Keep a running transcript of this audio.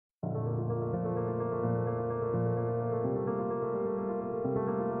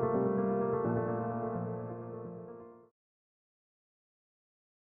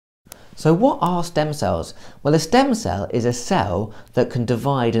So what are stem cells? Well, a stem cell is a cell that can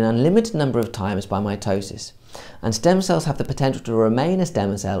divide an unlimited number of times by mitosis. And stem cells have the potential to remain a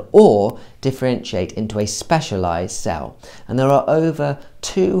stem cell or differentiate into a specialized cell. And there are over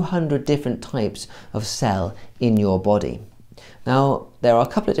 200 different types of cell in your body. Now, there are a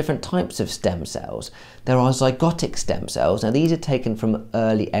couple of different types of stem cells. There are zygotic stem cells. Now, these are taken from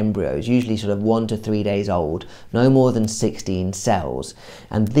early embryos, usually sort of 1 to 3 days old, no more than 16 cells.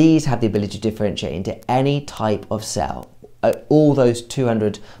 And these have the ability to differentiate into any type of cell. All those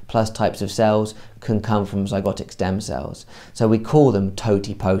 200 plus types of cells can come from zygotic stem cells. So we call them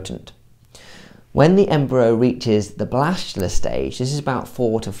totipotent. When the embryo reaches the blastular stage, this is about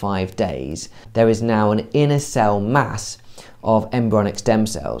 4 to 5 days, there is now an inner cell mass of embryonic stem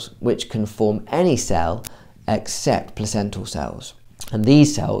cells, which can form any cell except placental cells. And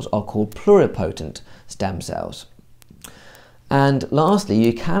these cells are called pluripotent stem cells. And lastly,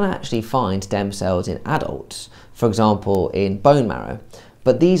 you can actually find stem cells in adults, for example in bone marrow,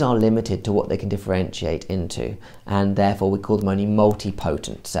 but these are limited to what they can differentiate into, and therefore we call them only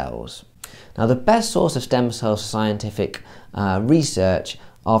multipotent cells. Now, the best source of stem cell scientific research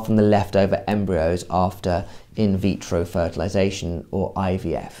are from the leftover embryos after in vitro fertilization, or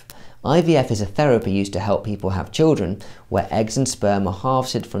IVF. IVF is a therapy used to help people have children where eggs and sperm are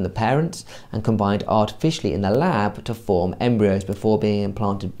harvested from the parents and combined artificially in the lab to form embryos before being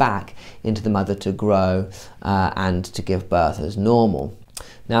implanted back into the mother to grow and to give birth as normal.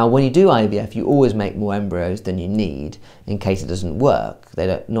 Now, when you do IVF, you always make more embryos than you need in case it doesn't work.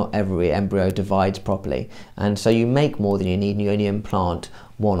 Not every embryo divides properly, and so you make more than you need and you only implant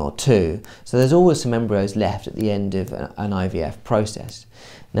 1 or 2. So there's always some embryos left at the end of an IVF process.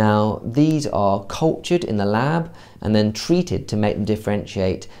 Now, these are cultured in the lab and then treated to make them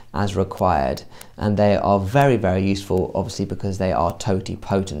differentiate as required. And they are very, very useful, obviously, because they are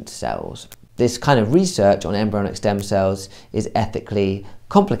totipotent cells. This kind of research on embryonic stem cells is ethically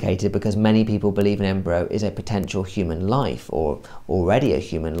complicated because many people believe an embryo is a potential human life, or already a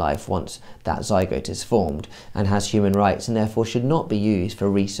human life once that zygote is formed, and has human rights and therefore should not be used for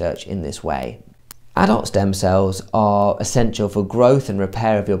research in this way. Adult stem cells are essential for growth and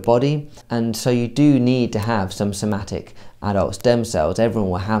repair of your body, and so you do need to have some somatic adult stem cells. Everyone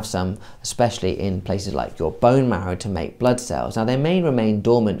will have some, especially in places like your bone marrow, to make blood cells. Now, they may remain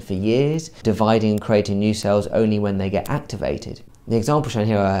dormant for years, dividing and creating new cells only when they get activated. The example shown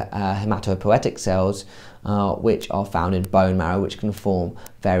here are hematopoietic cells, which are found in bone marrow, which can form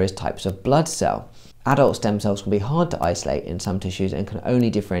various types of blood cell. Adult stem cells can be hard to isolate in some tissues and can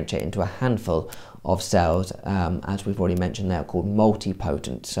only differentiate into a handful of cells. As we've already mentioned, they are called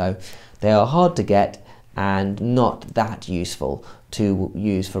multipotent. So they are hard to get and not that useful to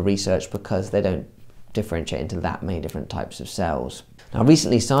use for research because they don't differentiate into that many different types of cells. Now,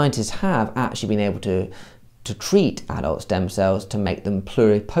 recently scientists have actually been able to treat adult stem cells to make them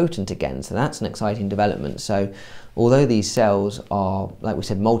pluripotent again. So that's an exciting development. So although these cells are, like we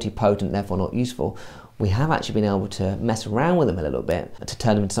said, multipotent, therefore not useful, we have actually been able to mess around with them a little bit to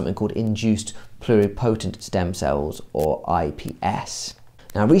turn them into something called induced pluripotent stem cells, or IPS.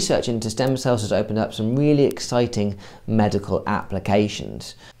 Now, research into stem cells has opened up some really exciting medical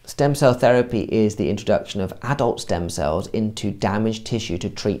applications. Stem cell therapy is the introduction of adult stem cells into damaged tissue to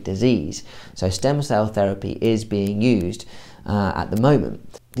treat disease. So stem cell therapy is being used at the moment.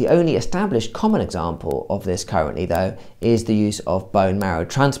 The only established common example of this currently, though, is the use of bone marrow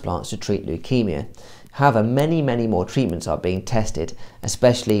transplants to treat leukemia. However, many more treatments are being tested,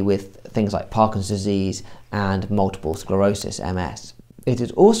 especially with things like Parkinson's disease and multiple sclerosis, MS. It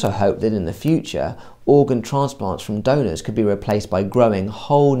is also hoped that in the future, organ transplants from donors could be replaced by growing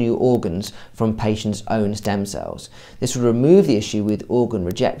whole new organs from patients' own stem cells. This would remove the issue with organ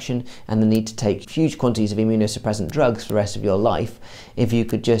rejection and the need to take huge quantities of immunosuppressant drugs for the rest of your life. If you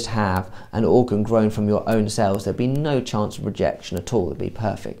could just have an organ grown from your own cells, there'd be no chance of rejection at all. It'd be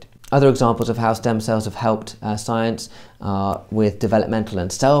perfect. Other examples of how stem cells have helped science are with developmental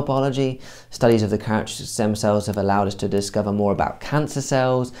and cell biology. Studies of the characteristics of stem cells have allowed us to discover more about cancer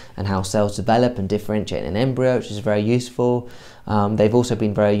cells and how cells develop and differentiate in an embryo, which is very useful. They've also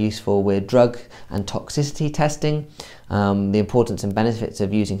been very useful with drug and toxicity testing. The importance and benefits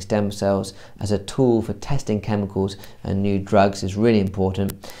of using stem cells as a tool for testing chemicals and new drugs is really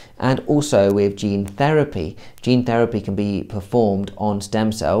important. And also with gene therapy. Gene therapy can be performed on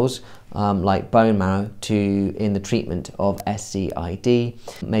stem cells like bone marrow in the treatment of SCID,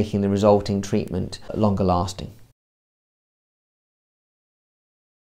 making the resulting treatment longer lasting.